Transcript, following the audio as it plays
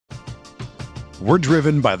We're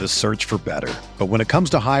driven by the search for better. But when it comes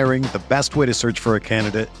to hiring, the best way to search for a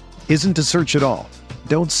candidate isn't to search at all.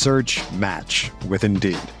 Don't search, match with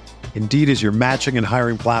Indeed. Indeed is your matching and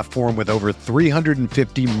hiring platform with over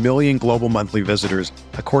 350 million global monthly visitors,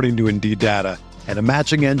 according to Indeed data, and a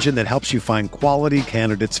matching engine that helps you find quality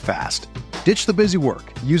candidates fast. Ditch the busy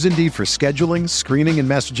work. Use Indeed for scheduling, screening, and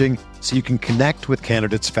messaging so you can connect with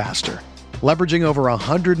candidates faster. Leveraging over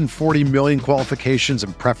 140 million qualifications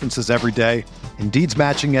and preferences every day, Indeed's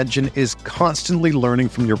matching engine is constantly learning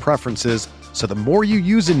from your preferences, so the more you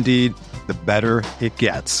use Indeed, the better it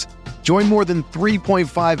gets. Join more than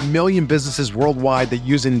 3.5 million businesses worldwide that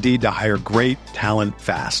use Indeed to hire great talent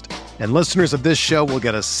fast. And listeners of this show will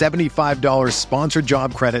get a $75 sponsored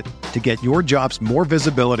job credit to get your jobs more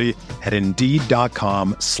visibility at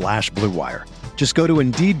Indeed.com/Blue Wire. Just go to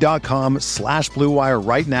Indeed.com/Blue Wire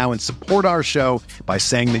right now and support our show by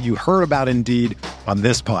saying that you heard about Indeed on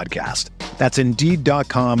this podcast. That's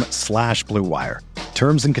Indeed.com/Blue Wire.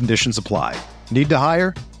 Terms and conditions apply. Need to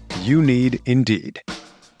hire? You need Indeed.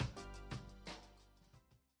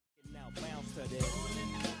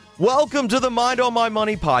 Welcome to the Mind on My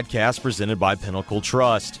Money podcast presented by Pinnacle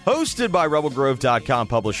Trust. Hosted by RebelGrove.com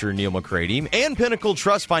publisher Neil McCready and Pinnacle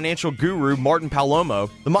Trust financial guru Martin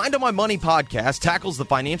Palomo, the Mind on My Money podcast tackles the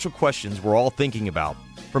financial questions we're all thinking about.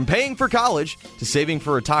 From paying for college to saving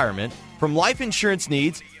for retirement, from life insurance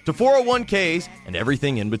needs to 401ks and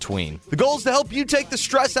everything in between. The goal is to help you take the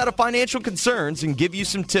stress out of financial concerns and give you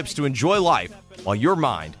some tips to enjoy life while your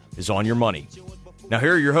mind is on your money. Now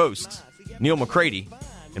here are your hosts, Neil McCready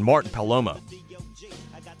and Martin Palomo.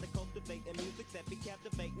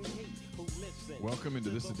 Welcome into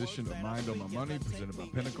this edition of Mind on My Money, presented by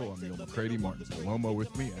Pinnacle. I'm Neil McCready, Martin Palomo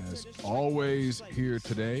with me, as always, here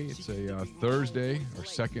today. It's a Thursday, our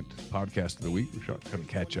second podcast of the week. We're trying to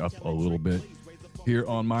catch up a little bit here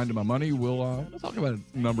on Mind on My Money. We'll talk about a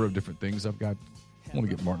number of different things. I want to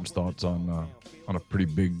get Martin's thoughts on a pretty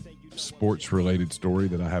big sports-related story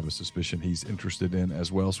that I have a suspicion he's interested in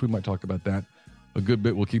as well. So we might talk about that a good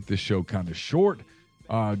bit. We'll keep this show kind of short.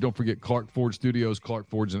 Don't forget Clark Ford Studios. Clark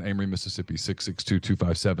Ford's in Amory, Mississippi,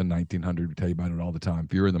 662-257-1900. We tell you about it all the time.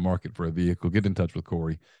 If you're in the market for a vehicle, get in touch with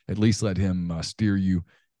Corey. At least let him steer you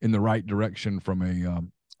in the right direction from a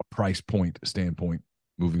price point standpoint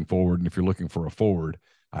moving forward. And if you're looking for a Ford,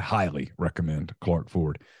 I highly recommend Clark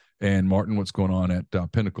Ford. And Martin, what's going on at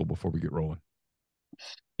Pinnacle before we get rolling?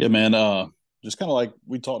 Yeah, man. Just kind of like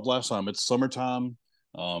we talked last time, it's summertime.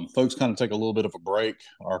 Folks kind of take a little bit of a break.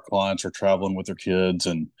 Our clients are traveling with their kids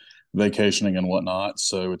and vacationing and whatnot.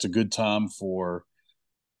 So it's a good time for,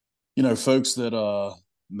 folks that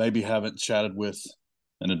maybe haven't chatted with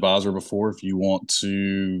an advisor before. If you want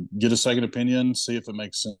to get a second opinion, see if it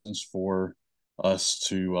makes sense for us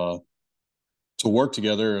to work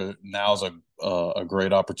together, now's a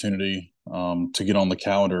great opportunity to get on the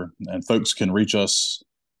calendar. And folks can reach us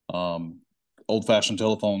old-fashioned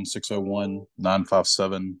telephone,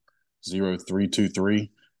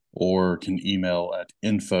 601-957-0323, or can email at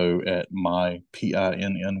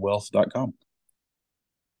info@mypinnwealth.com.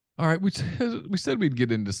 All right, we said we'd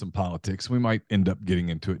get into some politics. We might end up getting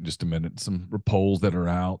into it in just a minute. Some polls that are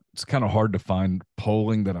out. It's kind of hard to find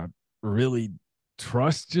polling that I really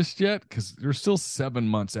trust just yet because they're still 7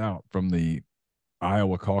 months out from the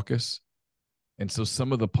Iowa caucus. And so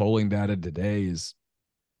some of the polling data today is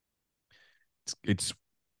it's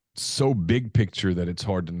so big picture that it's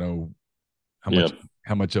hard to know how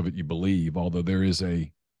much of it you believe. Although there is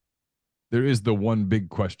the one big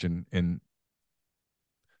question, and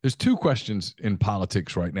there's two questions in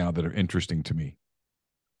politics right now that are interesting to me,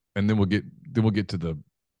 and then we'll get to the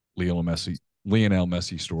Lionel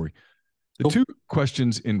Messi story. The two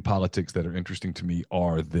questions in politics that are interesting to me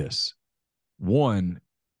are this: one,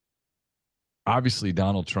 obviously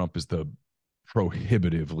Donald Trump is the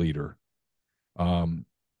prohibitive leader.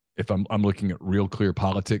 If I'm looking at Real Clear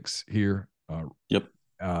Politics here,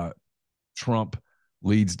 Trump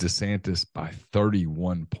leads DeSantis by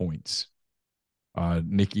 31 points.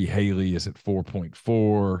 Nikki Haley is at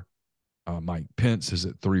 4.4. Mike Pence is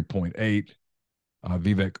at 3.8.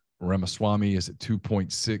 Vivek Ramaswamy is at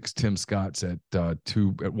 2.6. Tim Scott's at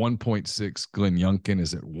 1.6. Glenn Youngkin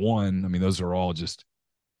is at 1. I mean, those are all just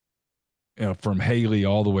from Haley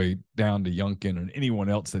all the way down to Youngkin and anyone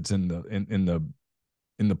else that's in the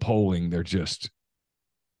polling. They're just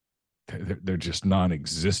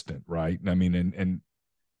non-existent, right? I mean, and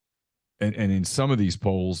in some of these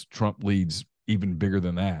polls, Trump leads even bigger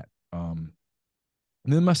than that. And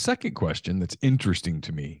then my second question that's interesting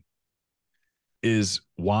to me is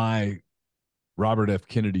why Robert F.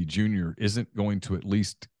 Kennedy Jr. isn't going to at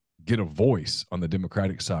least get a voice on the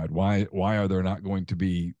Democratic side? Why are there not going to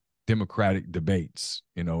be Democratic debates?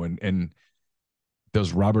 And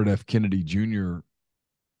does Robert F. Kennedy Jr.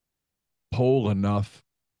 poll enough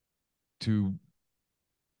to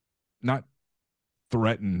not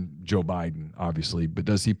threaten Joe Biden, obviously, but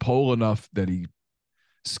does he poll enough that he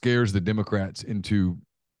scares the Democrats into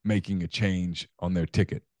making a change on their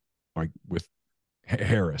ticket, like with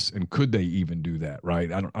Harris? And could they even do that? Right?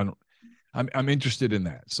 I'm interested in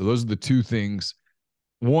that. So those are the two things.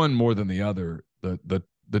 One more than the other. The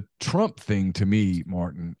Trump thing to me,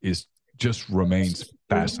 Martin, is just remains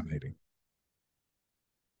fascinating.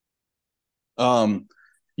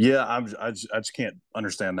 Yeah, I just can't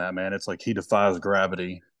understand that, man. It's like he defies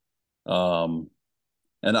gravity. Um,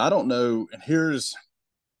 and I don't know. And here's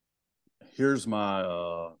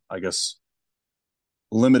my I guess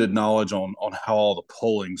limited knowledge on how all the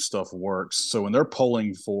polling stuff works. So when they're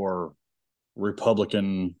polling for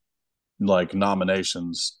Republican like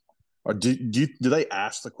nominations, or do they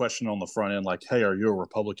ask the question on the front end like, "Hey, are you a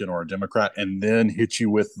Republican or a Democrat?" and then hit you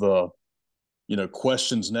with the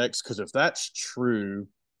questions next? Because if that's true,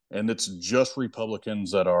 and it's just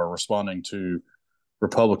Republicans that are responding to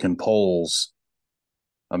Republican polls,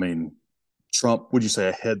 I mean, Trump, would you say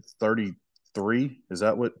ahead 33? Is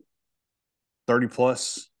that what 30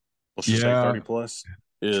 plus? Let's just say Yeah, 30 plus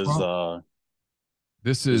is Trump.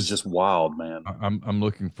 This is is. just wild, man. I'm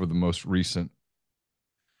looking for the most recent.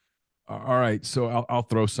 All right, so I'll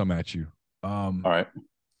throw some at you. All right.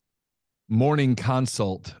 Morning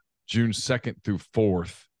Consult, June 2nd through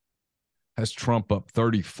 4th, has Trump up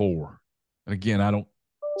 34. And again,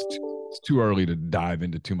 it's too early to dive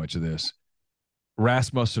into too much of this.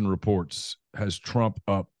 Rasmussen Reports has Trump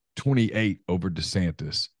up 28 over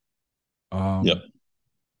DeSantis. Yep.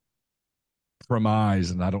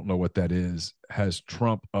 Primaries, and I don't know what that is, has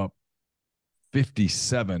Trump up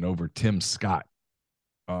 57 over Tim Scott.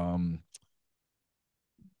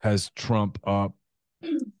 Has Trump up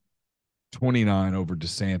 29 over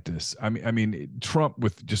DeSantis. I mean, Trump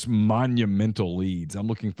with just monumental leads. I'm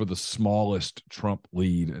looking for the smallest Trump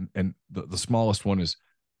lead, and the smallest one is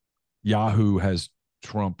Yahoo has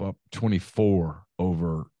Trump up 24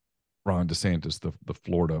 over Ron DeSantis, the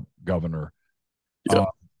Florida governor. Yep.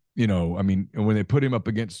 I mean, when they put him up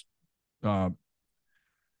against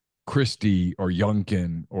Christie or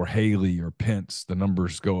Youngkin or Haley or Pence, the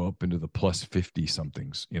numbers go up into the plus 50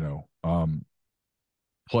 somethings,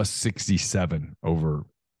 plus 67 over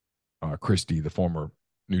Christie, the former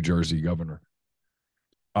New Jersey governor.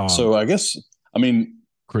 So I guess, I mean,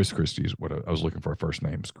 Chris Christie is what I was looking for. First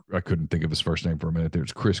names. I couldn't think of his first name for a minute there.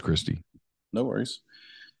 It's Chris Christie. no worries.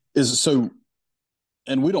 Is so,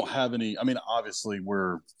 and we don't have any. I mean, obviously,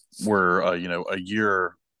 we're a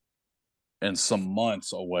year and some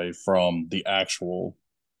months away from the actual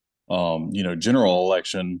general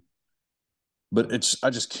election. But I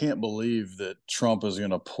just can't believe that Trump is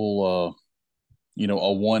going to pull a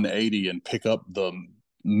 180 and pick up the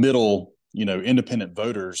middle, independent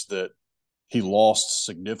voters that he lost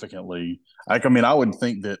significantly. I mean, I would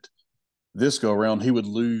think that this go around he would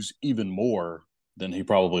lose even more than he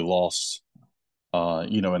probably lost,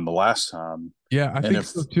 in the last time. Yeah, I And think if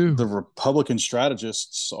so too. the Republican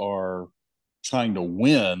strategists are trying to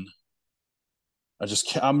win, I just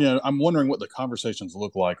can't, I mean, I'm wondering what the conversations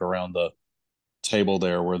look like around the table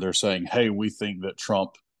there, where they're saying, "Hey, we think that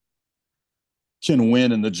Trump can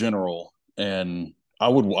win in the general," and I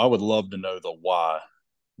would love to know the why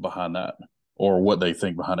behind that, or what they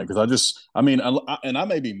think behind it, because I mean, and I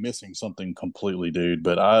may be missing something completely, dude,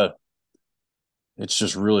 but it's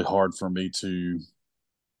just really hard for me to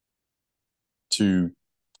to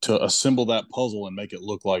assemble that puzzle and make it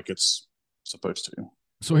look like it's supposed to.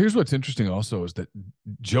 So here's what's interesting also is that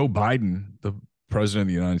Joe Biden, the president of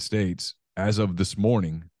the United States, as of this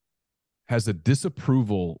morning, has a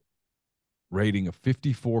disapproval rating of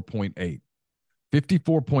 54.8.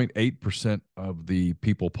 54.8% of the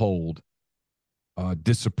people polled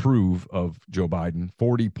disapprove of Joe Biden.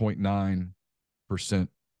 40.9%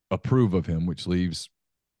 approve of him, which leaves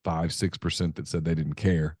 5-6% that said they didn't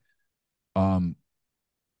care.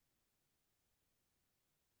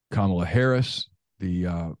 Kamala Harris,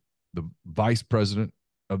 the vice president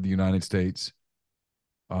of the United States,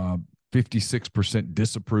 56%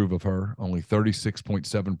 disapprove of her. Only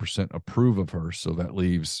 36.7% approve of her. So that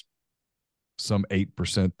leaves some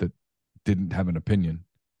 8% that didn't have an opinion.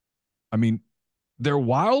 I mean, they're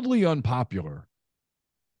wildly unpopular,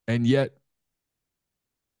 and yet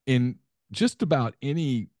in just about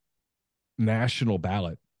any national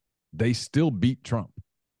ballot, they still beat Trump.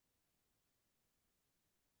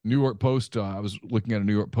 New York Post. I was looking at a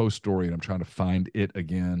New York Post story, and I'm trying to find it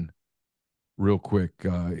again real quick.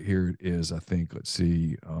 Here it is. I think. Let's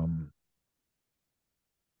see.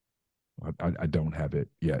 I don't have it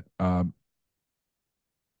yet.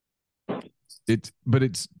 It's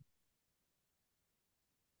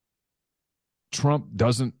Trump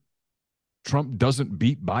doesn't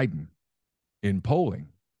beat Biden in polling.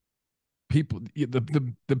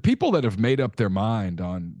 The people that have made up their mind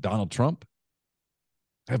on Donald Trump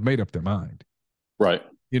have made up their mind. Right.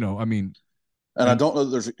 I mean, and I don't know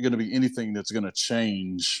that there's going to be anything that's going to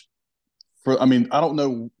change. I don't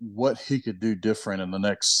know what he could do different in the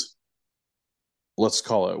next, let's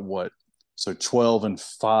call it what? So 12 and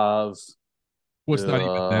 5. Well, it's not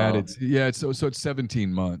even that. It's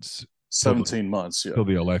 17 months. 17 months, yeah. Till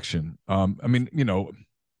the election.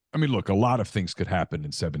 Look, a lot of things could happen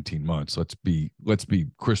in 17 months. Let's be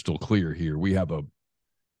crystal clear here. We have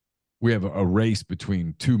a race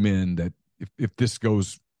between two men that if this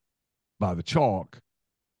goes by the chalk,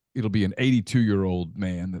 it'll be an 82-year-old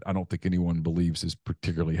man that I don't think anyone believes is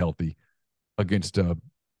particularly healthy against a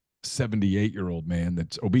 78-year-old man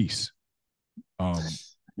that's obese. Well,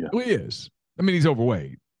 he is. He's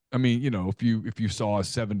overweight. If you saw a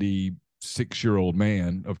 76-year-old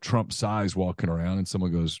man of Trump's size walking around and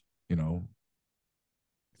someone goes,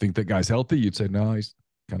 think that guy's healthy, you'd say, no, he's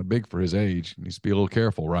kind of big for his age. He needs to be a little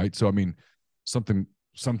careful, right? So, something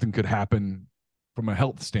could happen from a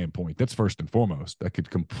health standpoint. That's first and foremost. That could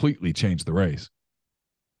completely change the race.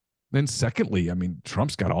 Then secondly,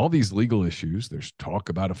 Trump's got all these legal issues. There's talk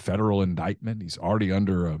about a federal indictment. He's already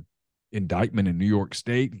under a indictment in New York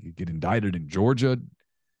State. He could get indicted in Georgia.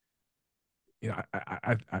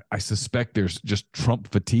 I suspect there's just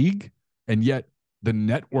Trump fatigue, and yet the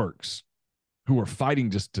networks who are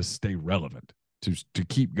fighting just to stay relevant, to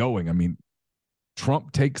keep going.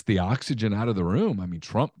 Trump takes the oxygen out of the room.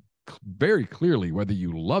 Trump very clearly, whether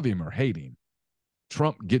you love him or hate him,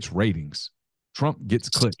 Trump gets ratings. Trump gets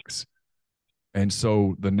clicks. And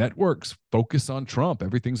so the networks focus on Trump.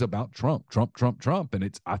 Everything's about Trump.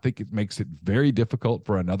 And I think it makes it very difficult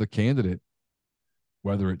for another candidate,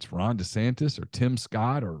 whether it's Ron DeSantis or Tim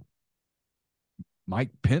Scott or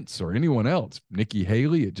Mike Pence or anyone else, Nikki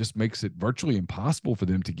Haley. It just makes it virtually impossible for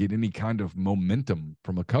them to get any kind of momentum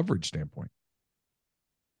from a coverage standpoint.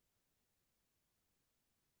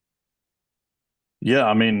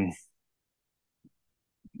 Yeah,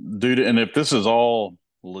 dude, and if this is all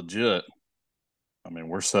legit,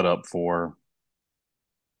 we're set up for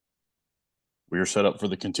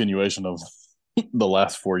the continuation of the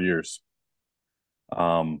last 4 years.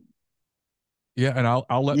 Yeah, and I'll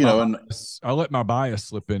let my bias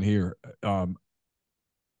slip in here. 4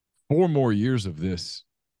 more years of this,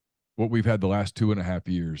 what we've had the last 2.5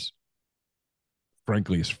 years,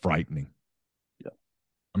 frankly, is frightening.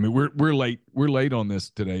 We're late on this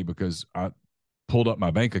today because I pulled up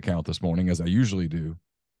my bank account this morning, as I usually do,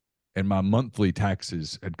 and my monthly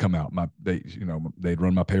taxes had come out. They'd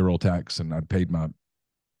run my payroll tax, and I'd paid and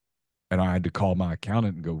I had to call my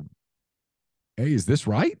accountant and go, "Hey, is this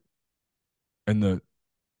right?" And the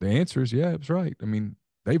answer is, yeah, it was right.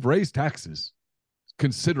 They've raised taxes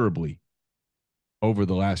considerably over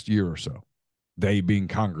the last year or so. They being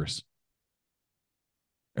Congress,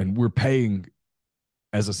 and we're paying.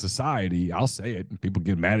 As a society, I'll say it, and people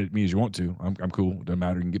get mad at me as you want to. I'm cool. It doesn't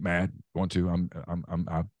matter. You can get mad. You want to.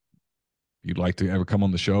 If you'd like to ever come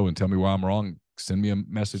on the show and tell me why I'm wrong, send me a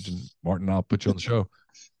message, and Martin and I'll put you on the show.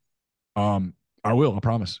 I will. I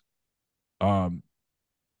promise.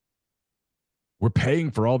 We're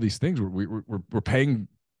paying for all these things. We're paying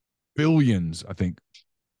billions, I think,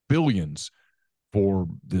 billions for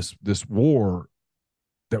this war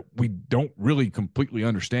that we don't really completely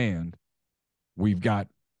understand. We've got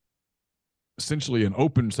essentially an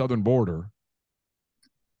open southern border.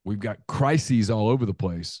 We've got crises all over the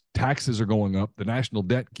place. Taxes are going up. The national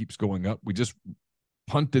debt keeps going up. We just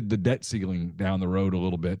punted the debt ceiling down the road a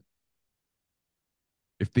little bit.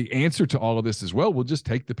 If the answer to all of this is, well, we'll just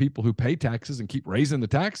take the people who pay taxes and keep raising the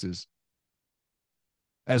taxes.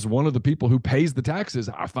 As one of the people who pays the taxes,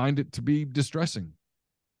 I find it to be distressing.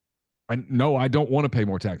 I don't want to pay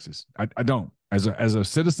more taxes. I don't. As a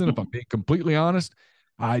citizen, if I'm being completely honest,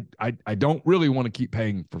 I don't really want to keep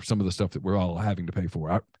paying for some of the stuff that we're all having to pay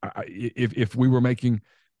for. If we were making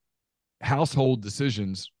household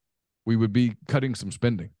decisions, we would be cutting some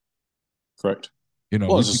spending. Correct.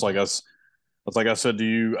 Well, it's just like us. It's like I said to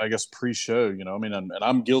you, I guess pre-show. And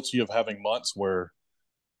I'm guilty of having months where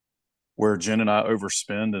Jen and I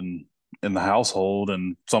overspend in the household,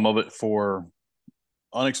 and some of it for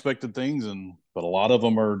unexpected things, but a lot of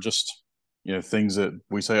them are just things that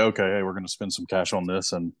we say, okay, hey, we're going to spend some cash on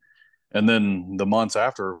this, and then the months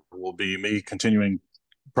after will be me continuing.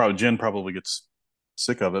 Probably Jen probably gets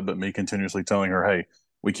sick of it, but me continuously telling her, hey,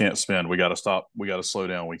 we can't spend, we got to stop, we got to slow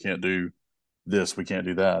down, we can't do this, we can't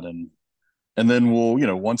do that, and then we'll,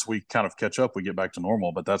 once we kind of catch up, we get back to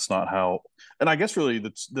normal. But that's not how. And I guess really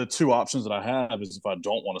the two options that I have is, if I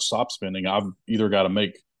don't want to stop spending, I've either got to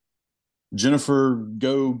make Jennifer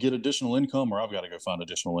go get additional income, or I've got to go find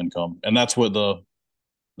additional income. And that's what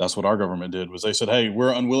our government did, was they said, hey,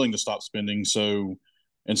 we're unwilling to stop spending, so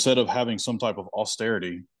instead of having some type of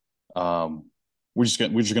austerity, um, we're just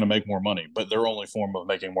going to make more money. But their only form of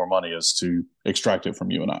making more money is to extract it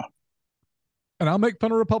from you and I. And I'll make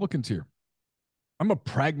fun of Republicans here. I'm a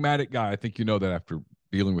pragmatic guy. I think you know that after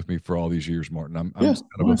dealing with me for all these years, Martin. I'm yeah, just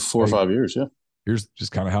kind of 4 or 5 years. Yeah. Here's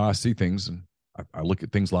just kind of how I see things, and I look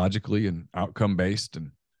at things logically and outcome based.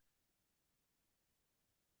 And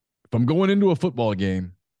if I'm going into a football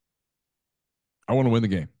game, I want to win the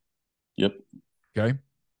game. Yep. Okay.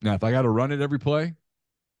 Now, if I got to run it every play,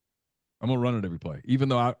 I'm going to run it every play. Even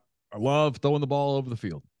though I love throwing the ball over the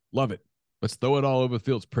field. Love it. Let's throw it all over the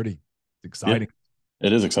field. It's pretty. It's exciting. Yep.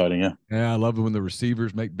 It is exciting, yeah. Yeah, I love it when the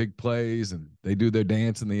receivers make big plays and they do their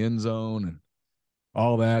dance in the end zone and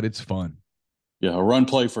all that. It's fun. Yeah, a run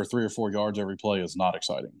play for 3 or 4 yards every play is not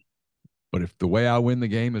exciting. But if the way I win the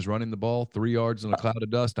game is running the ball 3 yards in a cloud of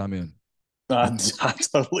dust, I'm in. I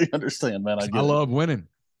totally understand, man. I love winning.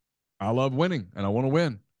 I love winning, and I want to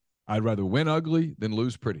win. I'd rather win ugly than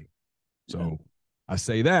lose pretty. So I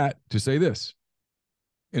say that to say this.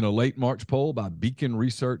 In a late March poll by Beacon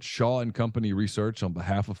Research, Shaw and Company Research on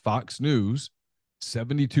behalf of Fox News,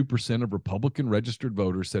 72% of Republican registered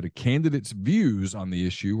voters said a candidate's views on the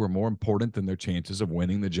issue were more important than their chances of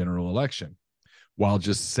winning the general election, while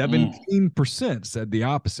just 17% said the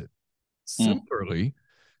opposite. Similarly,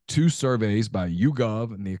 2 surveys by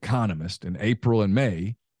YouGov and The Economist in April and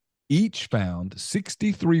May each found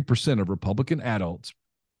 63% of Republican adults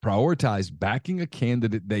prioritized backing a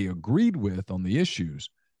candidate they agreed with on the issues,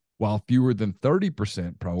 while fewer than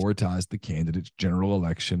 30% prioritized the candidate's general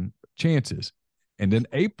election chances. And an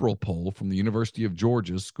April poll from the University of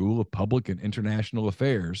Georgia's School of Public and International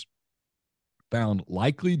Affairs found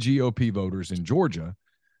likely GOP voters in Georgia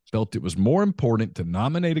felt it was more important to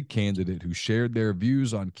nominate a candidate who shared their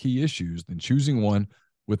views on key issues than choosing one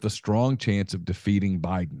with a strong chance of defeating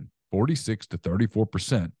Biden, 46 to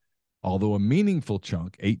 34%, although a meaningful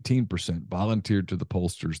chunk, 18%, volunteered to the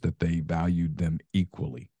pollsters that they valued them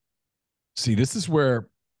equally. See, this is where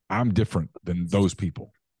I'm different than those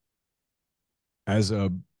people. As a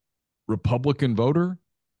Republican voter,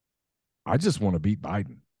 I just want to beat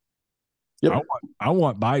Biden. Yep. I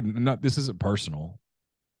want Biden. This isn't personal.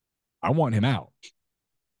 I want him out.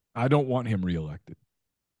 I don't want him reelected.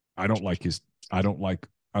 There's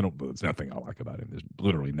nothing I like about him. There's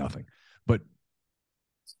literally nothing. But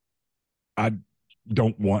I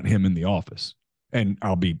don't want him in the office. And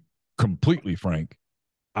I'll be completely frank.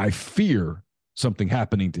 I fear something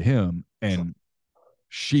happening to him and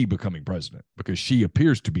she becoming president, because she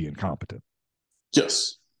appears to be incompetent.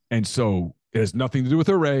 Yes. And so it has nothing to do with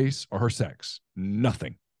her race or her sex.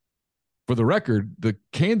 Nothing. For the record, the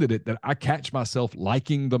candidate that I catch myself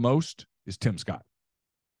liking the most is Tim Scott.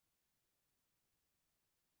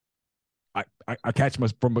 I catch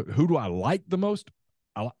myself from who do I like the most?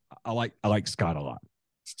 I like Scott a lot.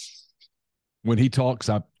 When he talks,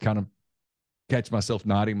 I kind of catch myself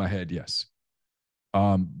nodding my head, yes.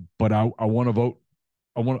 But I want to vote.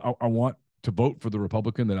 I want to vote for the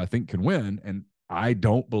Republican that I think can win, and I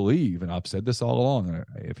don't believe, and I've said this all along,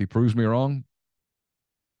 if he proves me wrong,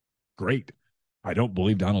 great. I don't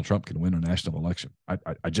believe Donald Trump can win a national election.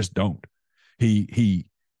 I just don't. He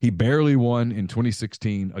barely won in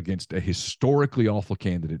 2016 against a historically awful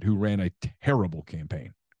candidate who ran a terrible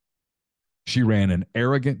campaign. She ran an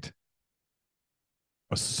arrogant,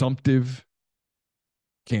 assumptive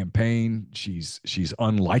campaign. She's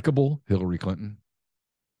unlikable, Hillary Clinton.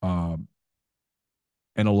 And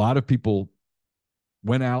a lot of people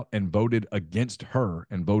went out and voted against her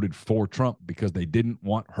and voted for Trump because they didn't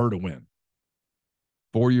want her to win.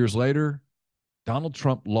 4 years later, Donald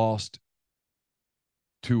Trump lost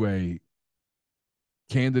to a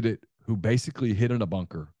candidate who basically hid in a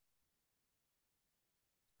bunker,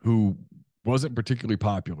 who wasn't particularly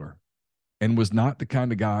popular, and was not the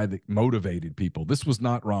kind of guy that motivated people. This was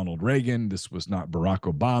not Ronald Reagan. This was not Barack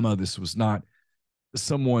Obama. This was not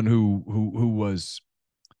someone who was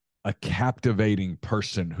a captivating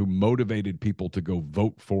person who motivated people to go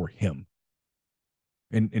vote for him.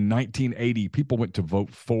 In 1980, people went to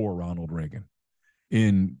vote for Ronald Reagan.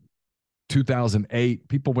 In 2008,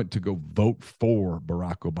 people went to go vote for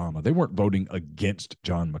Barack Obama. They weren't voting against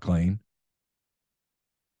John McCain.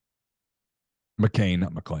 McCain,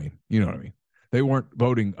 not McClain. You know what I mean? They weren't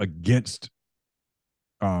voting against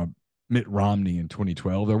Mitt Romney in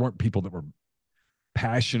 2012. There weren't people that were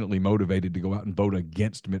passionately motivated to go out and vote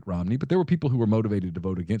against Mitt Romney, but there were people who were motivated to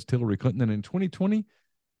vote against Hillary Clinton. And in 2020,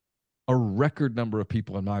 a record number of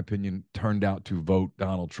people, in my opinion, turned out to vote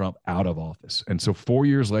Donald Trump out of office. And so 4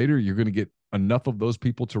 years later, you're going to get enough of those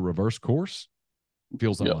people to reverse course.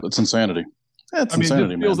 Feels unlikely. It's insanity. That's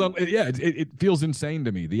insanity, it feels, man. It feels insane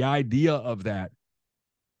to me. The idea of that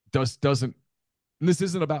doesn't. And this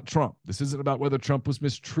isn't about Trump. This isn't about whether Trump was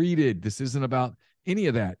mistreated. This isn't about any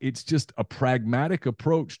of that. It's just a pragmatic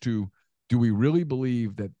approach to, do we really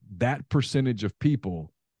believe that that percentage of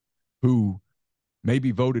people who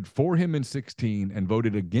maybe voted for him in 16 and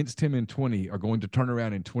voted against him in 20 are going to turn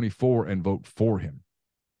around in 24 and vote for him?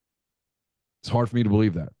 It's hard for me to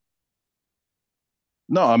believe that.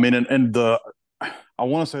 No, I mean, I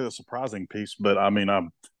want to say the surprising piece, but I mean,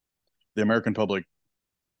 the American public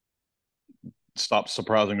stopped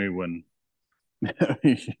surprising me when,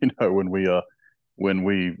 when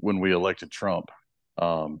we elected Trump.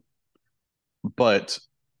 But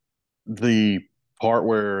the part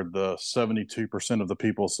where the 72% of the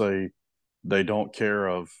people say they don't care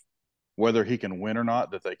of whether he can win or not,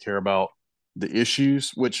 that they care about the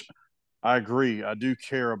issues, which I agree. I do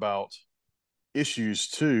care about issues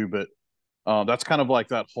too, but that's kind of like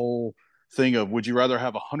that whole thing of, would you rather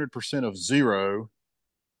have 100% of zero,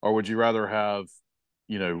 or would you rather have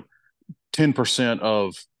 10%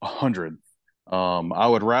 of 100? I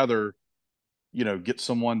would rather get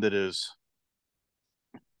someone that is,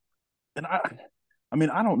 and I mean,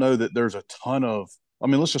 I don't know that there's a ton of, I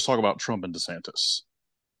mean, let's just talk about Trump and DeSantis.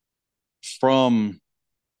 From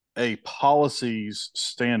a policies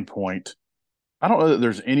standpoint, I don't know that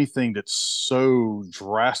there's anything that's so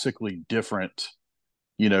drastically different,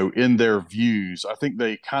 in their views. I think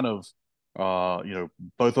they kind of,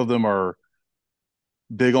 both of them are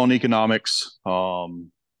big on economics. It's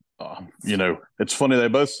funny, they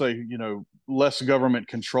both say, less government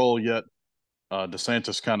control, yet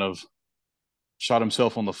DeSantis kind of shot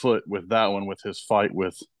himself on the foot with that one, with his fight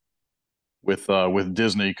with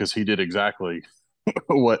Disney, because he did exactly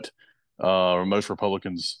what most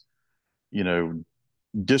Republicans,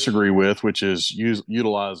 disagree with, which is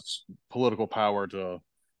utilize political power to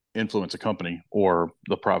influence a company or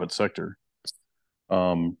the private sector.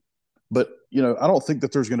 But I don't think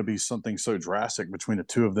that there's going to be something so drastic between the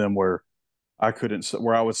two of them where I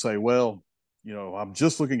would say, well, I'm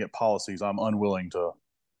just looking at policies. I'm unwilling to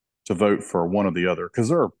vote for one or the other,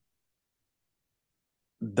 because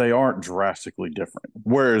they aren't drastically different.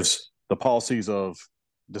 Whereas the policies of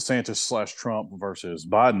DeSantis / Trump versus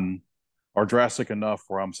Biden are drastic enough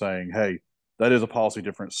where I'm saying, hey, that is a policy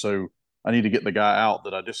difference. So I need to get the guy out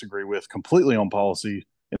that I disagree with completely on policy,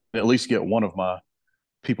 and at least get one of my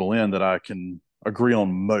people in that I can agree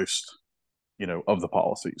on most, of the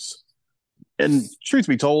policies. And truth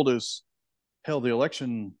be told is, hell, the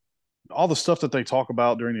election, all the stuff that they talk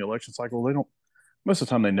about during the election cycle, most of the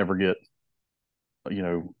time they never get,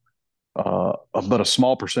 but a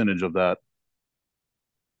small percentage of that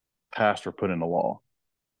passed or put into law.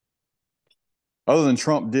 Other than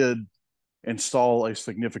Trump did install a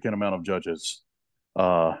significant amount of judges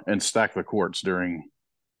and stack the courts during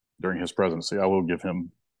his presidency. I will give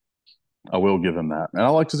him that. And I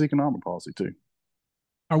liked his economic policy too.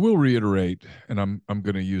 I will reiterate, and I'm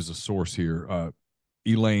going to use a source here.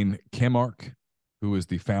 Elaine Kamarck, who is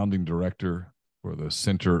the founding director for the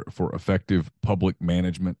Center for Effective Public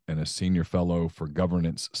Management and a senior fellow for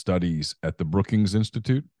governance studies at the Brookings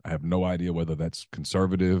Institute. I have no idea whether that's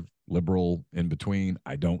conservative, liberal, in between.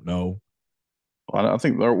 I don't know. Well, I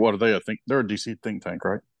think what are they? I think they're a DC think tank,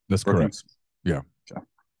 right? That's Brookings? Correct. Yeah. Okay.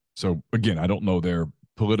 So again, I don't know their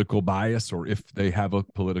political bias, or if they have a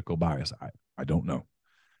political bias. I don't know.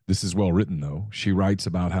 This is well written, though. She writes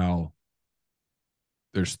about how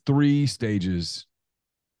there's 3 stages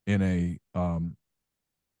in a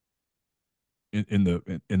in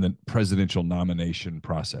the presidential nomination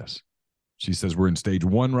process. She says we're in stage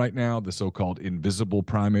 1 right now, the so-called invisible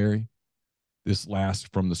primary. This lasts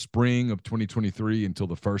from the spring of 2023 until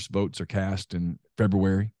the first votes are cast in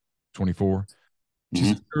February 24. She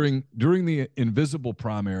says during the invisible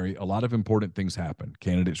primary, a lot of important things happen.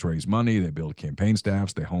 Candidates raise money, they build campaign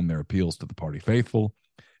staffs, they hone their appeals to the party faithful,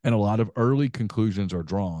 and a lot of early conclusions are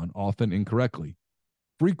drawn, often incorrectly.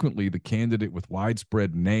 Frequently, the candidate with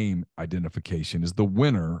widespread name identification is the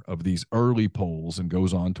winner of these early polls and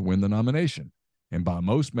goes on to win the nomination. And by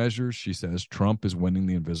most measures, she says, Trump is winning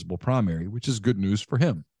the invisible primary, which is good news for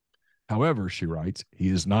him. However, she writes, he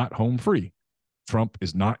is not home free. Trump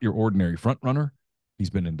is not your ordinary frontrunner. He's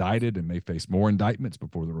been indicted and may face more indictments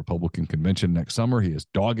before the Republican convention next summer. He is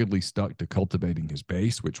doggedly stuck to cultivating his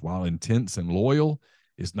base, which, while intense and loyal,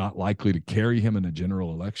 is not likely to carry him in a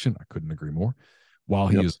general election. I couldn't agree more. While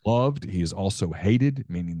he is loved, he is also hated,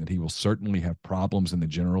 meaning that he will certainly have problems in the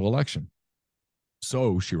general election.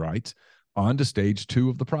 So, she writes, on to stage 2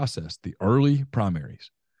 of the process, the early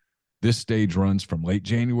primaries. This stage runs from late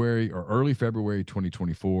January or early February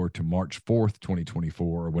 2024 to March 4th,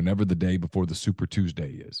 2024, or whenever the day before the Super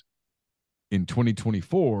Tuesday is. In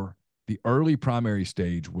 2024, the early primary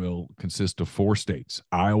stage will consist of 4 states: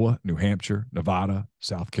 Iowa, New Hampshire, Nevada,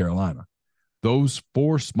 South Carolina. Those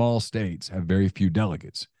 4 small states have very few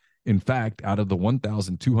delegates. In fact, out of the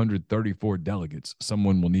 1,234 delegates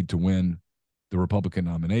someone will need to win the Republican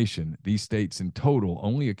nomination, these states in total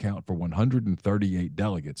only account for 138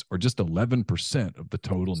 delegates, or just 11% of the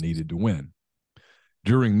total needed to win.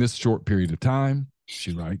 During this short period of time,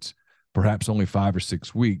 she writes, perhaps only 5 or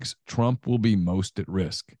 6 weeks, Trump will be most at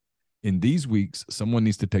risk. In these weeks, someone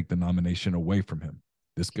needs to take the nomination away from him.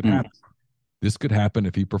 This could happen. This could happen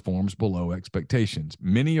if he performs below expectations.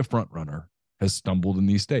 Many a frontrunner has stumbled in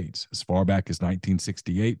these states. As far back as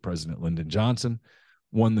 1968, President Lyndon Johnson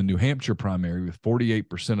won the New Hampshire primary with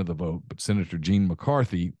 48% of the vote, but Senator Gene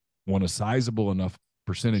McCarthy won a sizable enough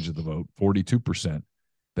percentage of the vote, 42%,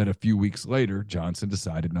 that a few weeks later, Johnson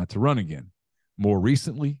decided not to run again. More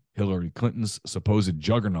recently, Hillary Clinton's supposed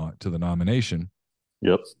juggernaut to the nomination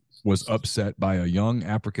was upset by a young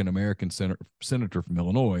African-American senator from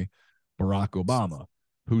Illinois, Barack Obama,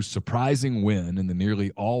 whose surprising win in the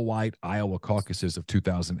nearly all-white Iowa caucuses of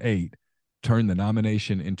 2008 turned the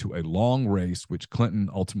nomination into a long race, which Clinton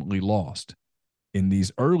ultimately lost. In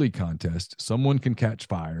these early contests, someone can catch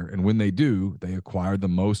fire, and when they do, they acquire the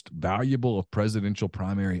most valuable of presidential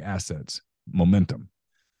primary assets, momentum.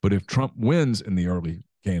 But if Trump wins in the early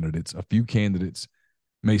candidates, a few candidates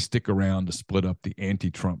may stick around to split up the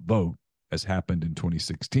anti-Trump vote, as happened in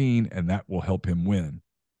 2016, and that will help him win.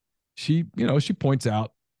 She points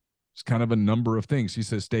out it's kind of a number of things. She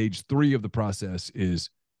says stage 3 of the process is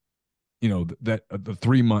that the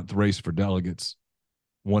 3-month race for delegates,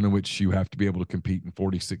 one in which you have to be able to compete in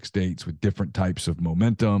 46 states with different types of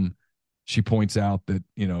momentum. She points out that,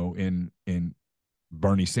 in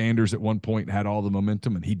Bernie Sanders at one point had all the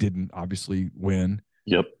momentum and he didn't obviously win.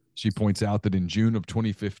 She points out that in June of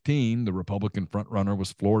 2015, the Republican frontrunner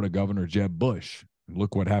was Florida Governor Jeb Bush. And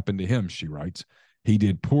look what happened to him, she writes. He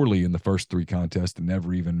did poorly in the first 3 contests and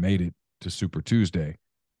never even made it to Super Tuesday.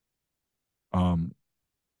 And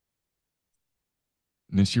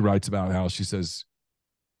then she writes about how she says,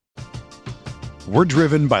 we're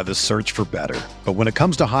driven by the search for better. But when it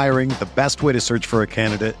comes to hiring, the best way to search for a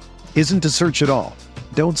candidate isn't to search at all.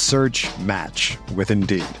 Don't search, match with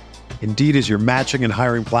Indeed. Indeed is your matching and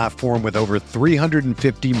hiring platform with over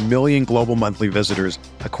 350 million global monthly visitors,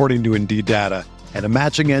 according to Indeed data, and a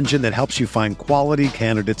matching engine that helps you find quality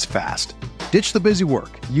candidates fast. Ditch the busy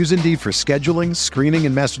work. Use Indeed for scheduling, screening,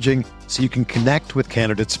 and messaging so you can connect with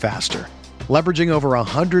candidates faster. Leveraging over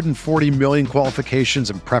 140 million qualifications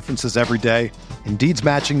and preferences every day, Indeed's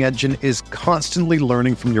matching engine is constantly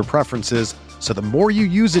learning from your preferences, so the more you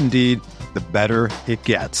use Indeed, the better it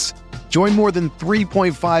gets. Join more than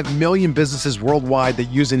 3.5 million businesses worldwide that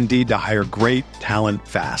use Indeed to hire great talent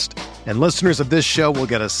fast. And listeners of this show will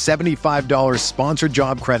get a $75 sponsored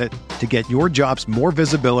job credit to get your jobs more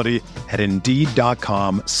visibility at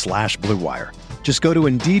Indeed.com/Blue Wire. Just go to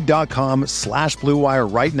Indeed.com/Blue Wire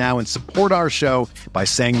right now and support our show by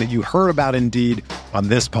saying that you heard about Indeed on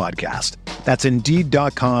this podcast. That's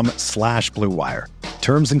Indeed.com/Blue Wire.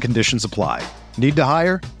 Terms and conditions apply. Need to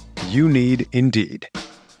hire? You need Indeed.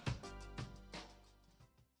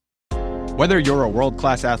 Whether you're a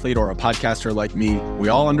world-class athlete or a podcaster like me, we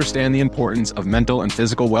all understand the importance of mental and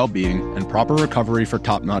physical well-being and proper recovery for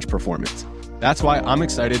top-notch performance. That's why I'm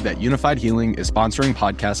excited that Unified Healing is sponsoring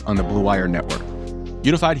podcasts on the Blue Wire Network.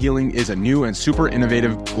 Unified Healing is a new and super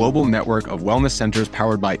innovative global network of wellness centers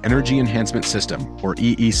powered by Energy Enhancement System, or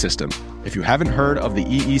EE System. If you haven't heard of the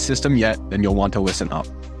EE System yet, then you'll want to listen up.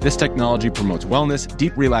 This technology promotes wellness,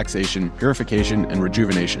 deep relaxation, purification, and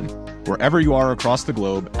rejuvenation. Wherever you are across the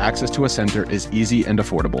globe, access to a center is easy and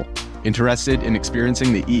affordable. Interested in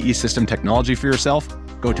experiencing the EE System technology for yourself?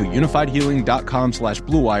 Go to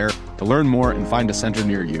unifiedhealing.com/Blue Wire to learn more and find a center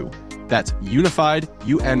near you. That's unified,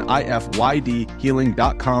 UNIFYD,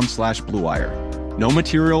 healing.com/Blue Wire. No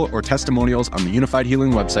material or testimonials on the Unified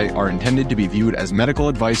Healing website are intended to be viewed as medical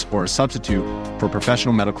advice or a substitute for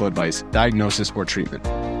professional medical advice, diagnosis, or treatment.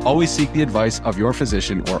 Always seek the advice of your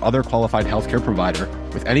physician or other qualified healthcare provider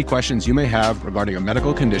with any questions you may have regarding a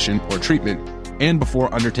medical condition or treatment and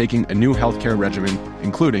before undertaking a new healthcare regimen,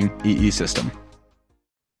 including EE system.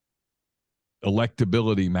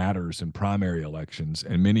 Electability matters in primary elections,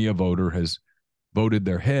 and many a voter has voted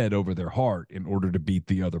their head over their heart in order to beat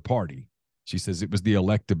the other party. She says it was the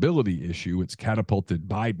electability issue. It's catapulted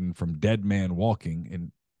Biden from dead man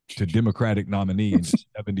walking to Democratic nominee in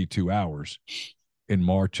 72 hours in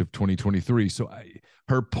March of 2023. So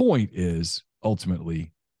her point is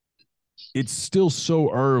ultimately it's still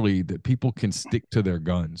so early that people can stick to their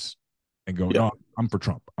guns and go, no, I'm for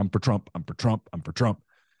Trump. I'm for Trump. I'm for Trump. I'm for Trump.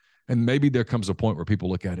 And maybe there comes a point where people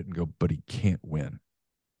look at it and go, but he can't win.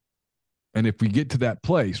 And if we get to that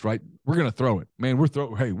place, right, we're going to throw it. Man, we're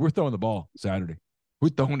throwing the ball Saturday. We're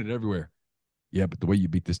throwing it everywhere. Yeah, but the way you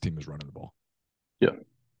beat this team is running the ball. Yeah.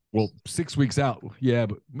 Well, 6 weeks out, yeah,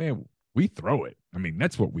 but man, we throw it. I mean,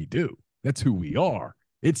 that's what we do. That's who we are.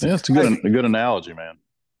 It's a good analogy, man.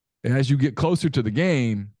 As you get closer to the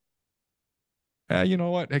game, you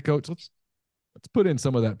know what? Hey, coach, let's put in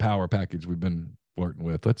some of that power package we've been flirting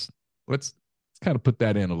with. Let's kind of put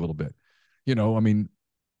that in a little bit. You know, I mean,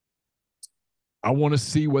 I want to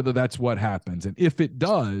see whether that's what happens. And if it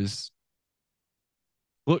does,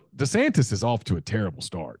 look, DeSantis is off to a terrible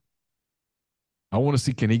start. I want to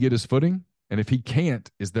see, can he get his footing? And if he can't,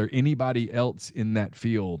 is there anybody else in that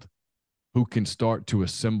field who can start to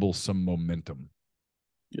assemble some momentum?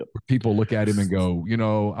 Yep. Where people look at him and go, you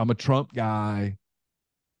know, I'm a Trump guy,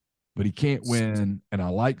 but he can't win, and I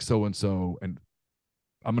like so-and-so, and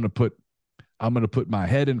I'm going to put my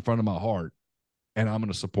head in front of my heart, and I'm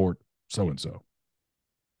going to support so-and-so.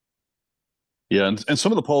 Yeah, and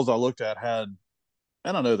some of the polls I looked at had,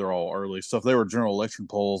 and I know they're all early stuff, they were general election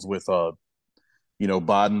polls with,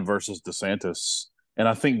 Biden versus DeSantis. And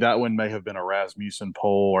I think that one may have been a Rasmussen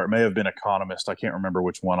poll, or it may have been Economist. I can't remember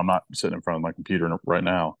which one. I'm not sitting in front of my computer right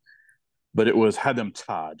now. But it had them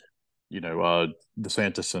tied,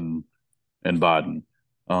 DeSantis and Biden.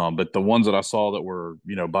 But the ones that I saw that were,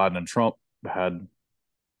 Biden and Trump had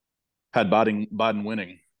Biden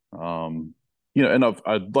winning. And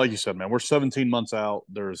like you said, man, we're 17 months out.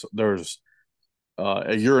 There's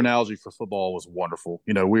your analogy for football was wonderful.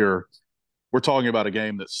 You know, we're talking about a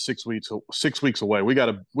game that's 6 weeks away. We've got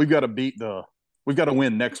to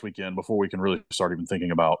win next weekend before we can really start even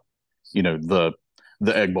thinking about, the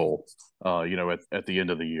Egg Bowl, at the end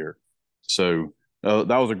of the year. So that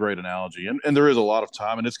was a great analogy, and there is a lot of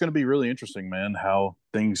time, and it's going to be really interesting, man, how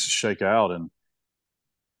things shake out. And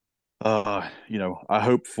I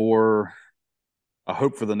hope for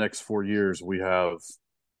the next 4 years we have,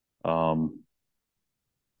 some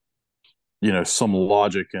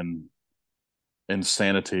logic and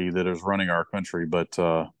insanity that is running our country. But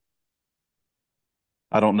I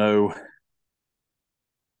don't know.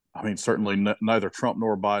 I mean, certainly neither Trump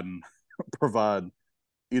nor Biden provide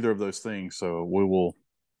either of those things. So we will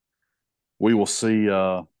see.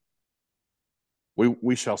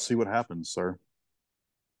 We shall see what happens, sir.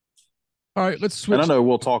 All right, let's switch. And I know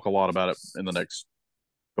we'll talk a lot about it in the next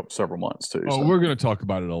several months too. Oh, so we're going to talk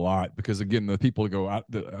about it a lot because, again, the people go, I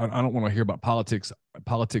don't want to hear about politics.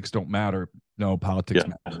 Politics don't matter. No, politics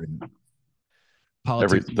matter.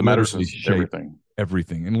 Politics matters is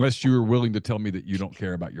everything, unless you're willing to tell me that you don't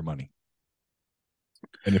care about your money.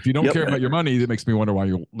 And if you don't care about your money, that makes me wonder why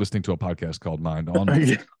you're listening to a podcast called Mind On.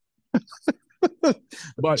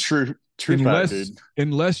 But true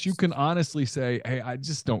unless you can honestly say, hey, I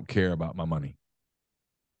just don't care about my money.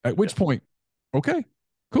 At which point, okay,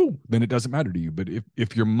 cool. Then it doesn't matter to you. But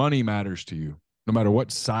if your money matters to you, no matter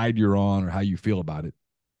what side you're on or how you feel about it,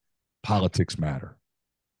 politics matter.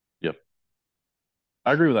 Yep.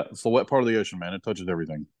 I agree with that. It's the wet part of the ocean, man. It touches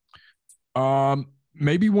everything.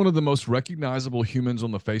 Maybe one of the most recognizable humans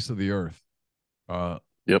on the face of the earth.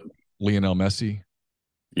 Lionel Messi.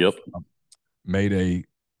 Yep. Made a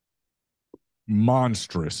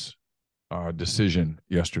monstrous decision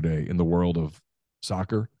yesterday in the world of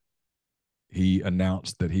soccer. He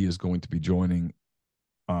announced that he is going to be joining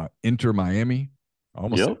Inter Miami.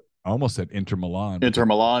 I almost said Inter Milan. Inter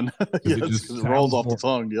Milan. Yes, it rolls off the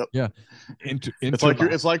tongue. Yep. Yeah.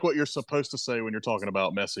 It's like what you're supposed to say when you're talking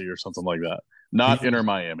about Messi or something like that. Not Inter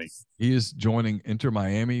Miami. He is joining Inter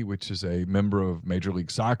Miami, which is a member of Major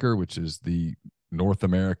League Soccer, which is the North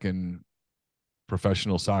American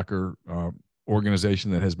professional soccer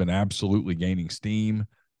organization that has been absolutely gaining steam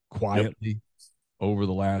quietly over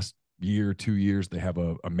the last year, 2 years. They have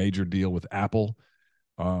a major deal with Apple.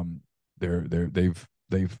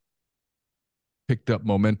 They've picked up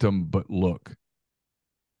momentum, but look,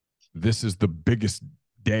 this is the biggest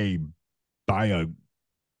day by a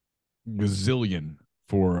gazillion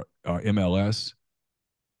for MLS.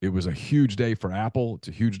 It was a huge day for Apple. It's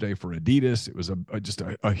a huge day for Adidas. It was just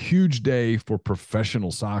a huge day for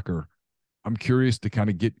professional soccer. I'm curious to kind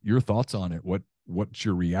of get your thoughts on it. What's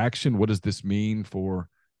your reaction? What does this mean for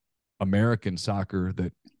American soccer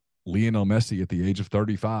that Lionel Messi at the age of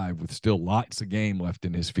 35, with still lots of game left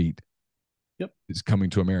in his feet, Yep, is coming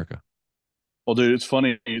to America? Well, dude, it's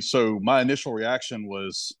funny. So my initial reaction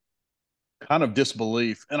was kind of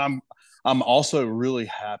disbelief, and I'm also really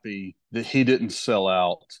happy that he didn't sell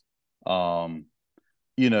out. Um,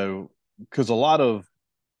 you know, because a lot of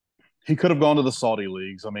he could have gone to the Saudi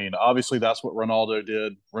leagues. I mean, obviously that's what Ronaldo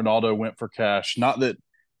did. Ronaldo went for cash. Not that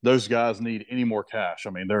those guys need any more cash. I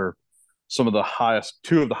mean, they're two of the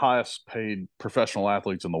highest paid professional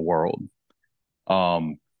athletes in the world.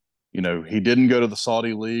 Um, he didn't go to the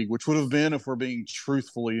Saudi league, which would have been, if we're being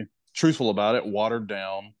truthful about it, watered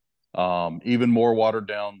down, even more watered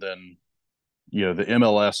down than the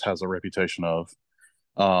MLS has a reputation of.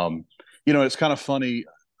 It's kind of funny.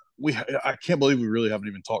 I can't believe we really haven't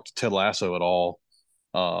even talked to Ted Lasso at all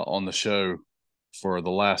on the show for the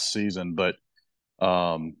last season. But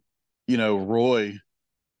Roy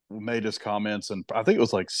made his comments, and I think it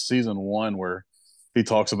was like season 1 where he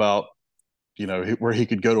talks about where he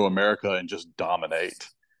could go to America and just dominate.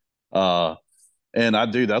 And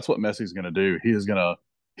that's what Messi's going to do. He's going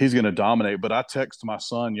to dominate. But I texted my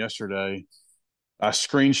son yesterday. I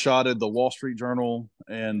screenshotted the Wall Street Journal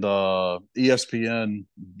and ESPN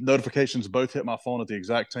notifications. Both hit my phone at the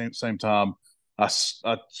exact same time. I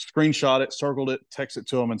screenshot it, circled it, texted it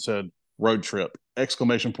to him, and said, "Road trip!"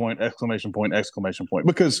 Exclamation point! Exclamation point! Exclamation point!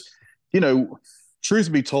 Because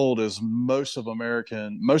truth be told, is most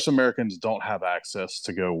Americans don't have access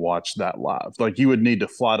to go watch that live. Like, you would need to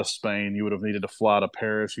fly to Spain, you would have needed to fly to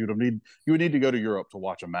Paris, you would need to go to Europe to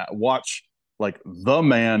watch a match. Watch, like, the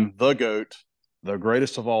man, the GOAT, the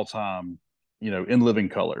greatest of all time, in living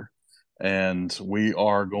color. And we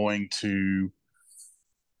are going to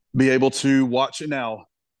be able to watch it now.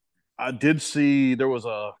 I did see there was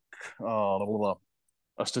a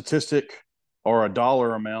statistic or a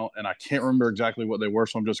dollar amount, and I can't remember exactly what they were,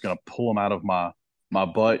 so I'm just going to pull them out of my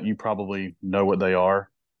butt. You probably know what they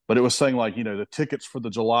are. But it was saying, like, the tickets for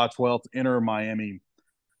the July 12th Inter Miami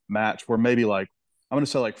match were maybe, like, I'm going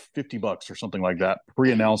to say like $50 or something like that,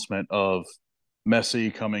 pre-announcement of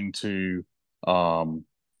Messi coming to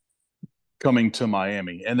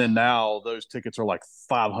Miami. And then now those tickets are like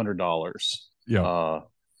 $500. Yeah.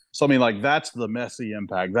 So I mean, like, that's the Messi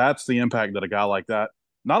impact. That's the impact that a guy like that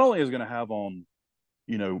not only is going to have on,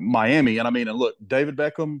 Miami. And I mean, and look, David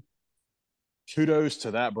Beckham, kudos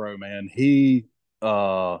to that bro, man. He is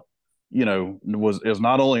not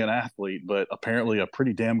only an athlete, but apparently a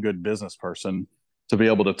pretty damn good business person, to be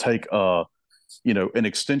able to take an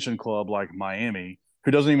extension club like Miami,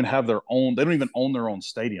 who doesn't even have their own, they don't even own their own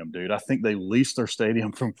stadium, dude. I think they lease their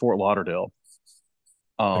stadium from Fort Lauderdale.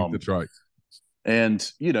 I think that's right.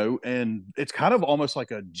 And and it's kind of almost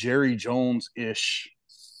like a Jerry Jones-ish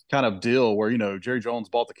kind of deal, where Jerry Jones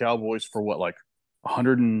bought the Cowboys for what, like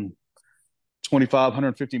 125,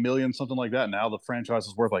 150 million, something like that. Now the franchise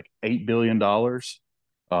is worth like $8 billion. I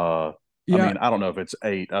mean, I don't know if it's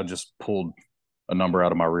 8. I just pulled a number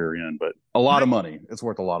out of my rear end, but a lot of money. It's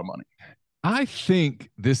worth a lot of money. I think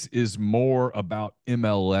this is more about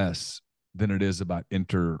MLS than it is about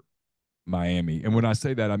Inter Miami. And when I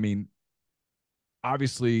say that, I mean,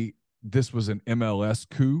 obviously this was an MLS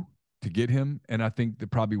coup to get him. And I think that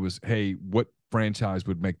probably was, hey, what franchise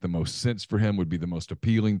would make the most sense for him, would be the most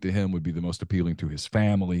appealing to him, would be the most appealing to his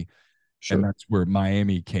family. Sure. And that's where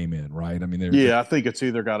Miami came in, right? I mean, I think it's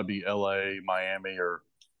either got to be LA, Miami, or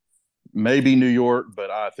maybe New York, but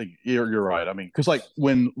I think you're right. I mean, because like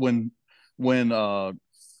when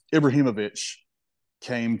Ibrahimovic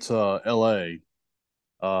came to LA,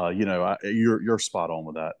 you're spot on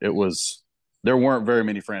with that. There weren't very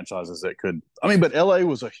many franchises that could. I mean, but LA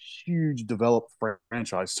was a huge developed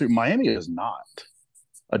franchise too. Miami is not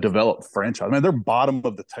a developed franchise. I mean, they're bottom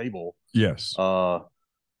of the table. Yes. So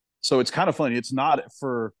it's kind of funny. It's not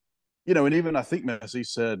for, and even I think Messi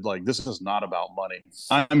said, like, this is not about money.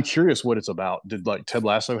 I'm curious what it's about. Did, like, Ted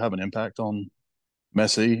Lasso have an impact on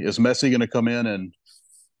Messi? Is Messi going to come in and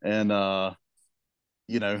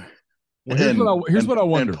here's what I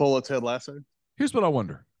wonder. And pull a Ted Lasso? Here's what I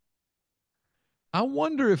wonder. I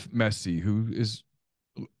wonder if Messi, who is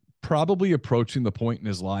probably approaching the point in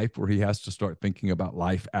his life where he has to start thinking about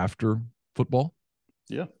life after football,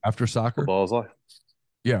 yeah, after soccer, football is life.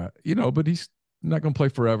 Yeah, but he's not going to play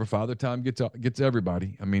forever. Father Time gets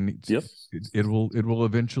everybody. I mean, Yep. it will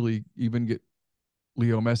eventually even get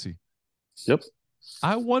Leo Messi. Yep.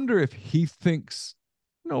 I wonder if he thinks,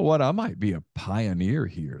 you know what, I might be a pioneer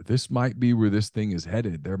here. This might be where this thing is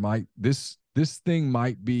headed. This thing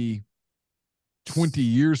might be 20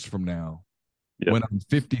 years from now, Yep. when I'm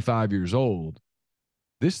 55 years old.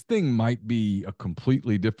 This thing might be a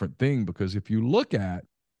completely different thing, because if you look at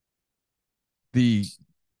the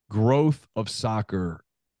growth of soccer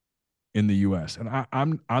in the US, and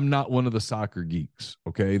I'm not one of the soccer geeks,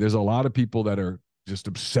 okay? There's a lot of people that are just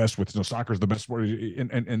obsessed with, soccer's the best sport,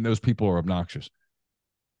 and those people are obnoxious.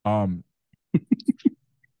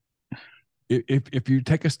 If you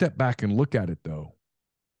take a step back and look at it, though,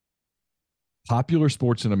 popular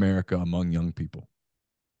sports in America among young people,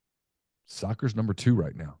 soccer's number 2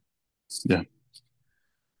 right now. Yeah.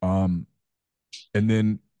 And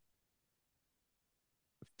then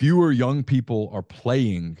fewer young people are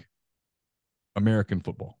playing American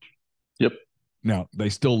football. Yep. Now they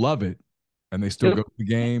still love it, and they still go to the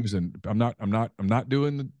games. And I'm not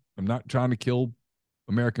trying to kill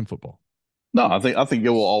American football. No, I think it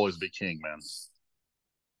will always be king, man.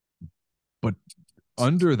 But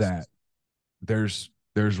under that, there's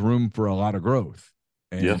room for a lot of growth.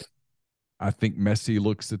 And I think Messi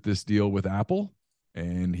looks at this deal with Apple,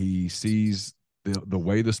 and he sees the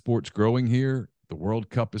way the sport's growing here. The World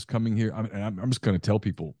Cup is coming here. I'm just going to tell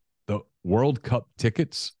people, the World Cup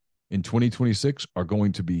tickets in 2026 are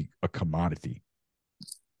going to be a commodity.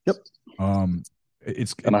 Yep. And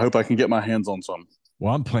I hope I can get my hands on some.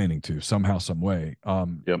 Well, I'm planning to somehow, some way.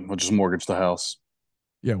 We'll just mortgage the house.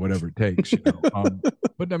 Yeah, whatever it takes.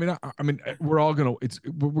 But I mean,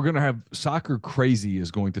 we're gonna have soccer crazy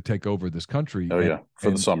is going to take over this country. Oh,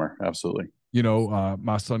 for the summer, absolutely.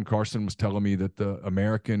 My son Carson was telling me that the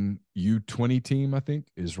American U20 team, I think,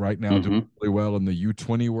 is right now doing really well in the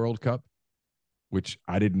U20 World Cup, which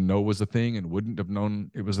I didn't know was a thing, and wouldn't have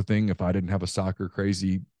known it was a thing if I didn't have a soccer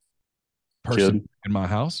crazy person in my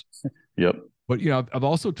house. Yep. But I've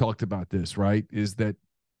also talked about this, right? Is that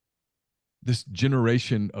this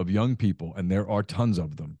generation of young people, and there are tons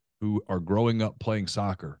of them, who are growing up playing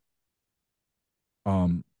soccer,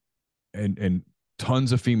 and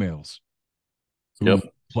tons of females who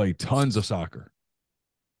play tons of soccer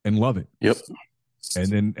and love it. Yep.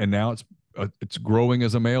 And now it's growing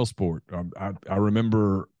as a male sport. I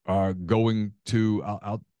remember going to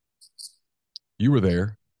you were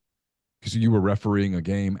there because you were refereeing a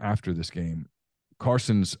game after this game.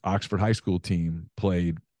 Carson's Oxford High School team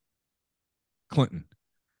played Clinton.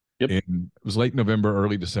 Yep. And it was late November,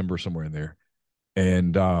 early December, somewhere in there.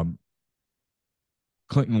 And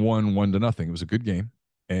Clinton won 1-0. It was a good game.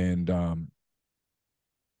 And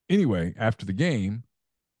anyway, after the game,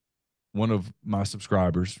 one of my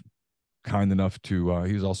subscribers, kind enough to,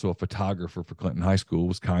 he was also a photographer for Clinton High School,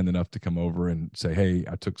 was kind enough to come over and say, hey,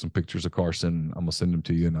 I took some pictures of Carson. I'm going to send them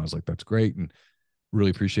to you. And I was like, that's great. And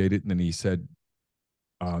really appreciate it. And then he said,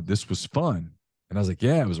 this was fun. And I was like,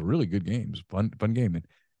 yeah, it was a really good game. It was a fun game. And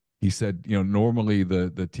he said, normally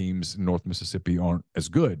the teams in North Mississippi aren't as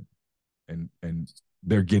good, and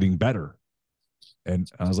they're getting better.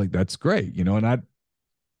 And I was like, that's great. And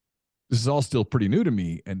this is all still pretty new to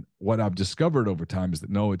me. And what I've discovered over time is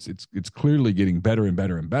that no, it's clearly getting better and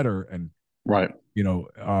better and better. And right.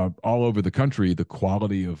 All over the country, the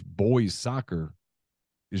quality of boys soccer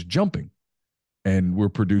is jumping, and we're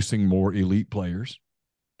producing more elite players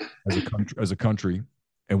as a country.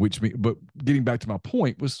 And but getting back to my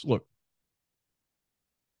point was, look,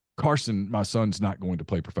 Carson, my son's not going to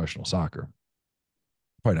play professional soccer.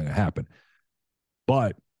 Probably not going to happen.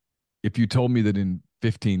 But if you told me that in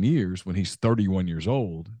 15 years, when he's 31 years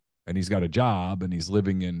old and he's got a job and he's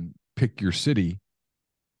living in pick your city.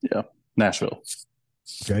 Yeah. Nashville.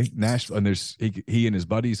 Okay. Nashville. And he and his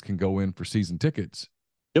buddies can go in for season tickets.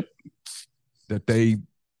 Yep.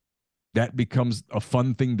 That becomes a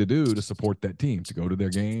fun thing to do, to support that team, to go to their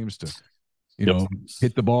games, to,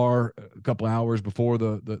 hit the bar a couple hours before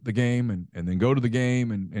the game, and then go to the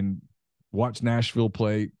game and watch Nashville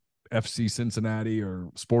play FC Cincinnati or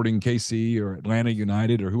Sporting KC or Atlanta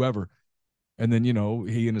United or whoever. And then,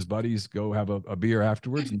 he and his buddies go have a beer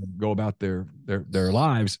afterwards and go about their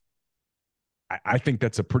lives. I think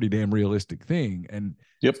that's a pretty damn realistic thing. And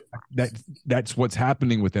that's what's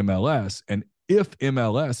happening with MLS. And if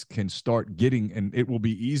MLS can start getting, and it will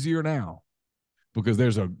be easier now because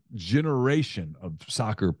there's a generation of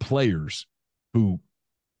soccer players who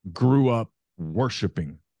grew up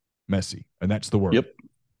worshiping Messi, and that's the word. Yep.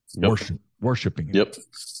 Worshiping it. Yep.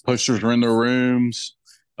 Posters are in their rooms.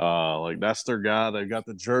 Like that's their guy. They've got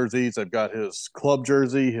the jerseys. They've got his club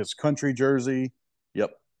jersey, his country jersey.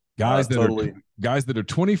 Yep. Guys that Totally. are guys that are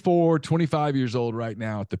 24, 25 years old right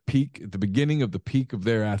now at the beginning of the peak of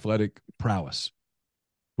their athletic prowess,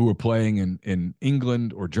 who are playing in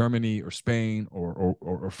England or Germany or Spain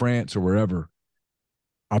or France or wherever.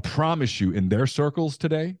 I promise you, in their circles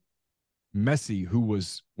today, Messi, who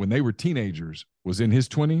was, when they were teenagers, was in his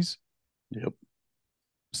 20s, Yep.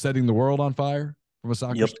 setting the world on fire from a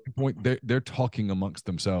soccer Yep. standpoint. They're talking amongst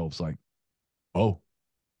themselves like, oh,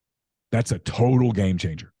 that's a total game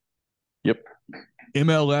changer. Yep.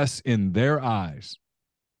 MLS in their eyes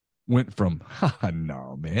went from,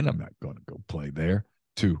 no, man, I'm not going to go play there,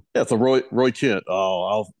 to, Yeah, it's a Roy Kent.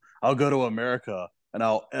 Oh, I'll go to America and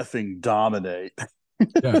I'll effing dominate.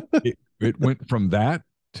 yeah, it went from that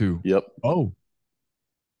to, Yep. oh,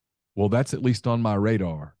 well, that's at least on my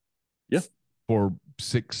radar. Yeah. For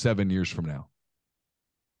 6-7 years from now.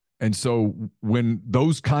 And so when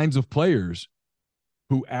those kinds of players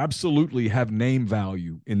who absolutely have name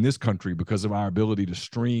value in this country because of our ability to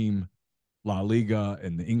stream La Liga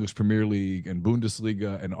and the English Premier League and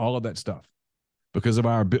Bundesliga and all of that stuff, because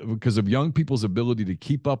of young people's ability to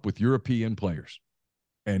keep up with European players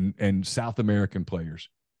and South American players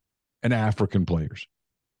and African players,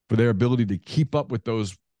 for their ability to keep up with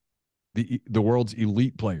the world's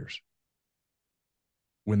elite players.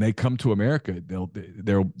 When they come to America, they'll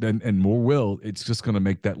and more will. It's just going to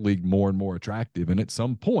make that league more and more attractive, and at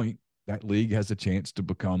some point, that league has a chance to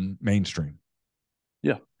become mainstream.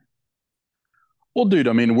 Yeah. Well, dude,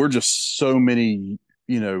 I mean, we're just so many.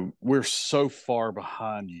 We're so far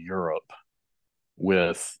behind Europe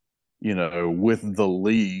with with the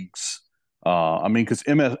leagues. I mean, because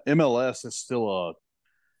MLS is still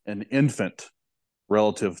an infant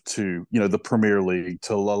relative to the Premier League,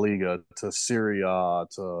 to La Liga, to Serie A,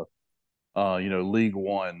 to League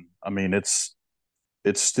One. I mean, it's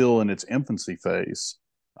still in its infancy phase.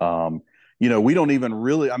 We don't even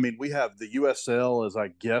really. I mean, we have the USL as, I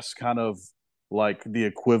guess, kind of like the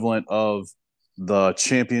equivalent of the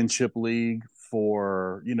Championship League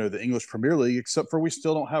for the English Premier League, except for we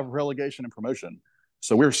still don't have relegation and promotion.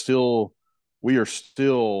 So we are still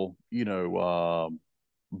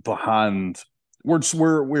behind.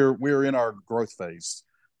 We're in our growth phase,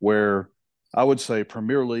 where I would say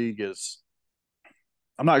Premier League is.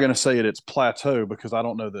 I'm not going to say it's plateau, because I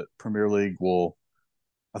don't know that Premier League will.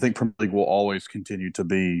 I think Premier League will always continue to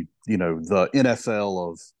be the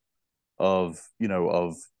NFL of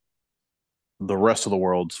the rest of the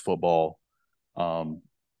world's football. But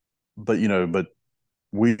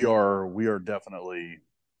we are definitely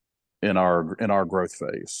in our growth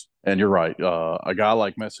phase. And you're right. A guy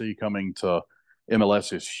like Messi coming to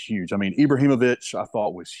MLS is huge. I mean, Ibrahimovic, I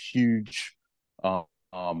thought, was huge.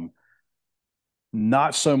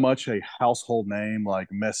 Not so much a household name like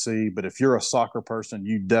Messi, but if you're a soccer person,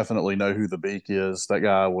 you definitely know who the Beak is. That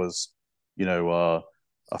guy was, a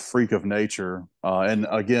freak of nature. And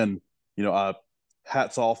again,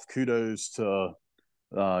 hats off, kudos to,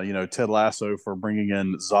 Ted Lasso for bringing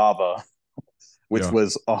in Zava, which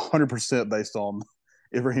was 100% based on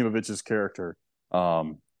Ibrahimovic's character.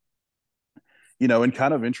 And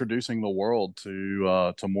kind of introducing the world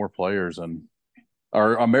to more players,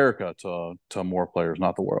 or America to more players,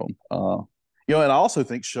 not the world. And I also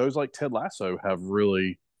think shows like Ted Lasso have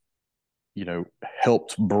really,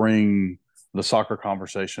 helped bring the soccer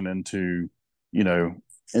conversation into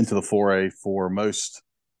the foray for most,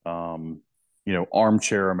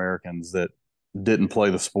 armchair Americans that didn't play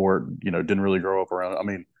the sport, didn't really grow up around it. I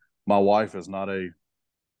mean, my wife is not a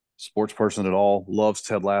sports person at all, loves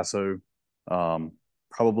Ted Lasso,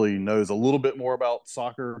 probably knows a little bit more about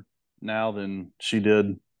soccer now than she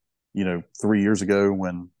did, 3 years ago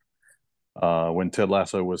when Ted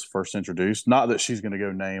Lasso was first introduced. Not that she's going to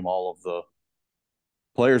go name all of the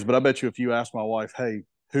players, but I bet you if you ask my wife, hey,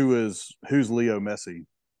 who's Leo Messi,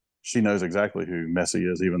 she knows exactly who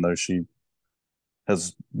Messi is, even though she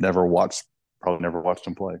has probably never watched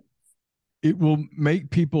him play. It will make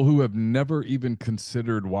people who have never even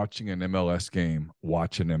considered watching an MLS game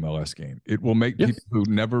watch an MLS game. It will make people who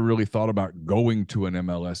never really thought about going to an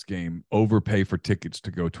MLS game overpay for tickets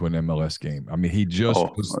to go to an MLS game. I mean, he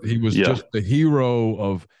was just the hero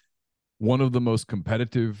of one of the most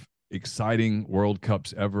competitive, exciting World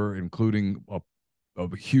Cups ever, including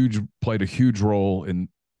played a huge role in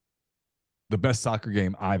the best soccer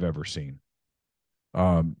game I've ever seen.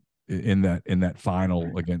 In that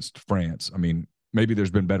final against France. I mean, maybe there's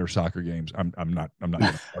been better soccer games. I'm not going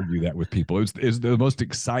to argue that with people. It's the most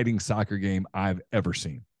exciting soccer game I've ever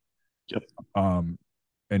seen. Yep.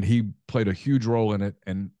 And he played a huge role in it,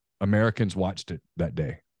 and Americans watched it that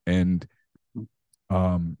day. And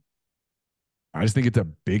I just think it's a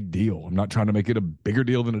big deal. I'm not trying to make it a bigger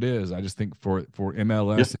deal than it is. I just think for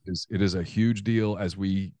MLS, it is a huge deal as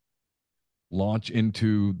we launch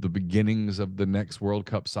into the beginnings of the next World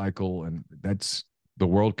Cup cycle, and that's the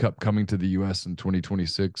World Cup coming to the U.S. in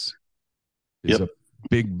 2026 is a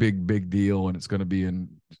big, big, big deal, and it's going to be in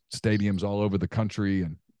stadiums all over the country,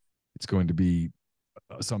 and it's going to be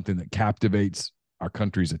something that captivates our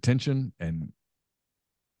country's attention, and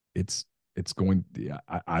it's going.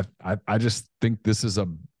 I just think this is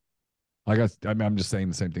I'm just saying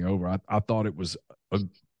the same thing over. I thought it was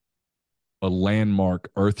a landmark,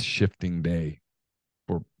 earth-shifting day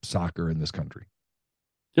for soccer in this country.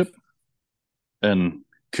 Yep. And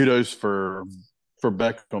kudos for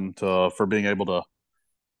Beckham for being able to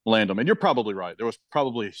land them. And you're probably right. There was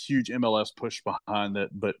probably a huge MLS push behind that,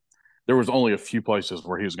 but there was only a few places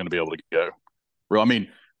where he was going to be able to go. I mean,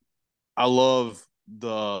 I love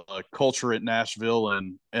the culture at Nashville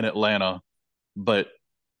and Atlanta, but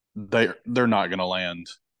they're not going to land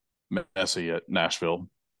Messi at Nashville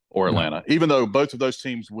or Atlanta, even though both of those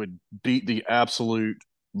teams would beat the absolute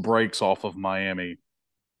brakes off of Miami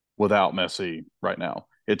without Messi right now.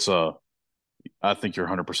 I think you're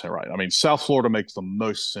 100% right. I mean, South Florida makes the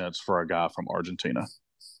most sense for a guy from Argentina.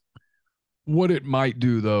 What it might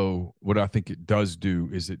do, though, what I think it does do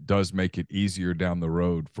is it does make it easier down the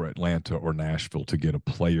road for Atlanta or Nashville to get a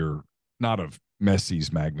player, not of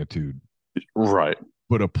Messi's magnitude, right,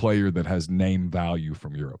 but a player that has name value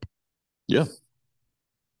from Europe. Yeah,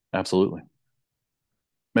 absolutely.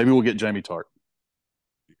 Maybe we'll get Jamie Tart.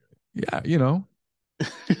 Yeah,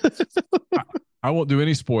 I won't do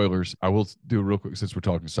any spoilers. I will do it real quick since we're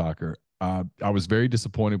talking soccer. I was very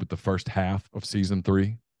disappointed with the first half of season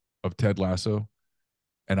 3 of Ted Lasso,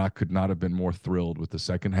 and I could not have been more thrilled with the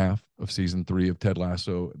second half of season 3 of Ted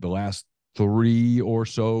Lasso. The last 3 or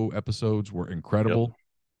so episodes were incredible.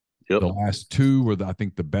 Yep. The last 2 were, I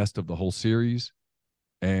think, the best of the whole series,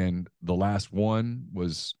 and the last one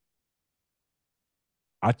was,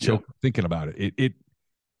 I choked thinking about it.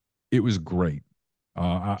 It was great.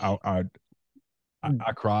 I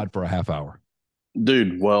cried for a half hour.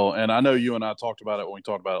 Dude, well, and I know you and I talked about it when we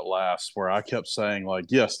talked about it last, where I kept saying, like,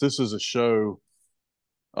 yes, this is a show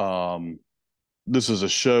about,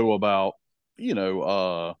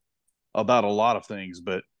 about a lot of things,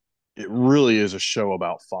 but it really is a show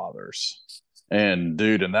about fathers. And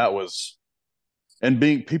dude, and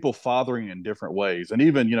being people fathering in different ways. And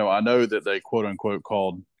even, I know that they quote unquote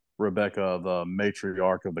called Rebecca the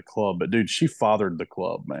matriarch of the club, but dude, she fathered the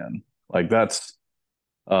club, man. Like that's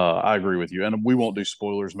I agree with you. And we won't do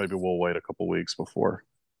spoilers. Maybe we'll wait a couple weeks before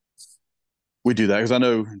we do that. Because I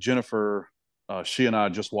know Jennifer, she and I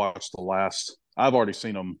just watched I've already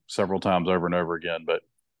seen them several times over and over again, but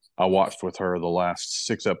I watched with her the last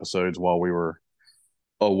 6 episodes while we were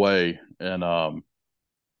away. And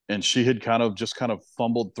she had kind of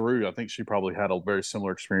fumbled through. I think she probably had a very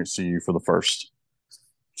similar experience to you for the first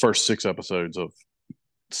 6 episodes of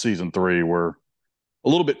season 3 were a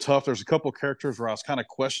little bit tough. There's a couple of characters where I was kind of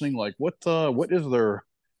questioning, like, what is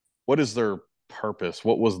their purpose?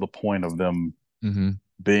 What was the point of them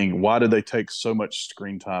being? Why did they take so much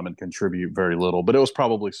screen time and contribute very little? But it was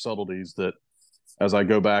probably subtleties that, as I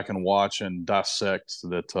go back and watch and dissect,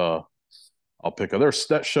 that I'll pick up.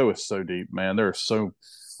 That show is so deep, man.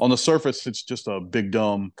 On the surface, it's just a big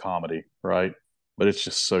dumb comedy, right? But it's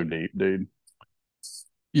just so deep, dude.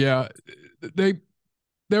 Yeah,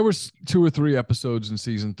 there was 2 or 3 episodes in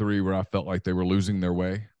season 3 where I felt like they were losing their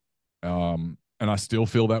way, and I still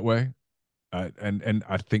feel that way, and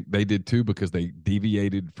I think they did too because they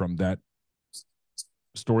deviated from that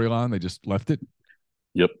storyline. They just left it.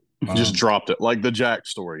 Yep, just dropped it like the Jack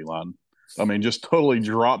storyline. I mean, just totally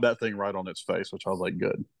dropped that thing right on its face, which I was like,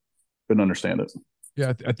 good. Couldn't understand it.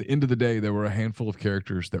 Yeah, at the end of the day, there were a handful of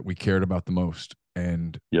characters that we cared about the most,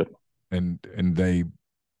 and and they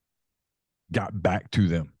got back to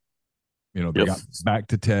them. They got back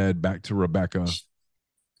to Ted, back to Rebecca.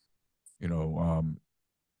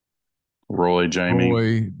 Roy,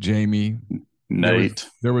 Jamie, Nate.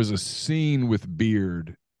 There was a scene with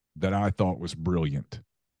Beard that I thought was brilliant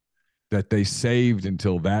that they saved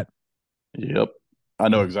until that. Yep. I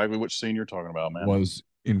know exactly which scene you're talking about, man. Was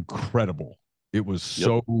incredible. It was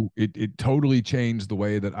it totally changed the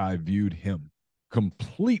way that I viewed him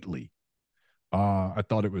completely. I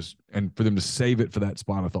thought it was, and for them to save it for that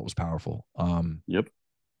spot, I thought was powerful.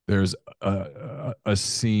 There's a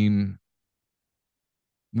scene.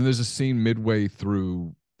 There's a scene midway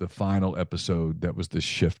through the final episode that was the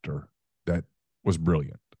shifter that was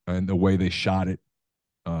brilliant, and the way they shot it,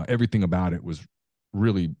 everything about it was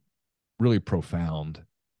really, really profound.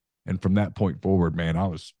 And from that point forward, man, I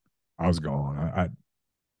was gone.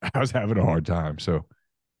 I was having a hard time. So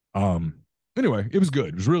anyway, it was good.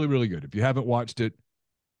 It was really, really good. If you haven't watched it,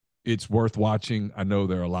 it's worth watching. I know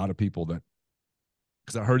there are a lot of people that,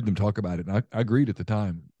 because I heard them talk about it, and I agreed at the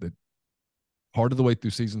time that part of the way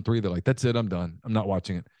through season 3, they're like, that's it, I'm done. I'm not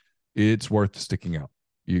watching it. It's worth sticking out.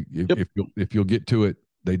 If you'll get to it,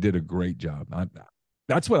 they did a great job.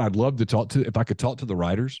 That's what I'd love to talk to. If I could talk to the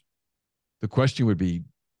writers, the question would be,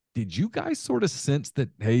 did you guys sort of sense that,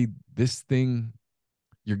 hey, this thing,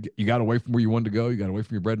 you got away from where you wanted to go, you got away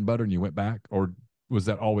from your bread and butter, and you went back? Or was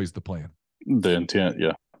that always the plan? The intent,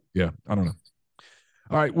 yeah. Yeah, I don't know.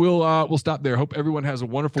 All right, we'll stop there. Hope everyone has a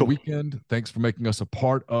wonderful weekend. Thanks for making us a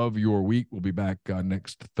part of your week. We'll be back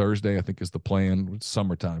next Thursday, I think is the plan. It's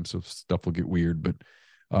summertime, so stuff will get weird. But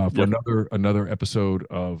for another episode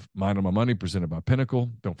of Mind on My Money presented by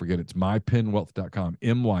Pinnacle. Don't forget, it's mypinnwealth.com,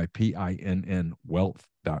 MYPINN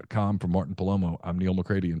wealth.com. For Martin Palomo, I'm Neil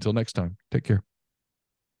McCready. Until next time, take care.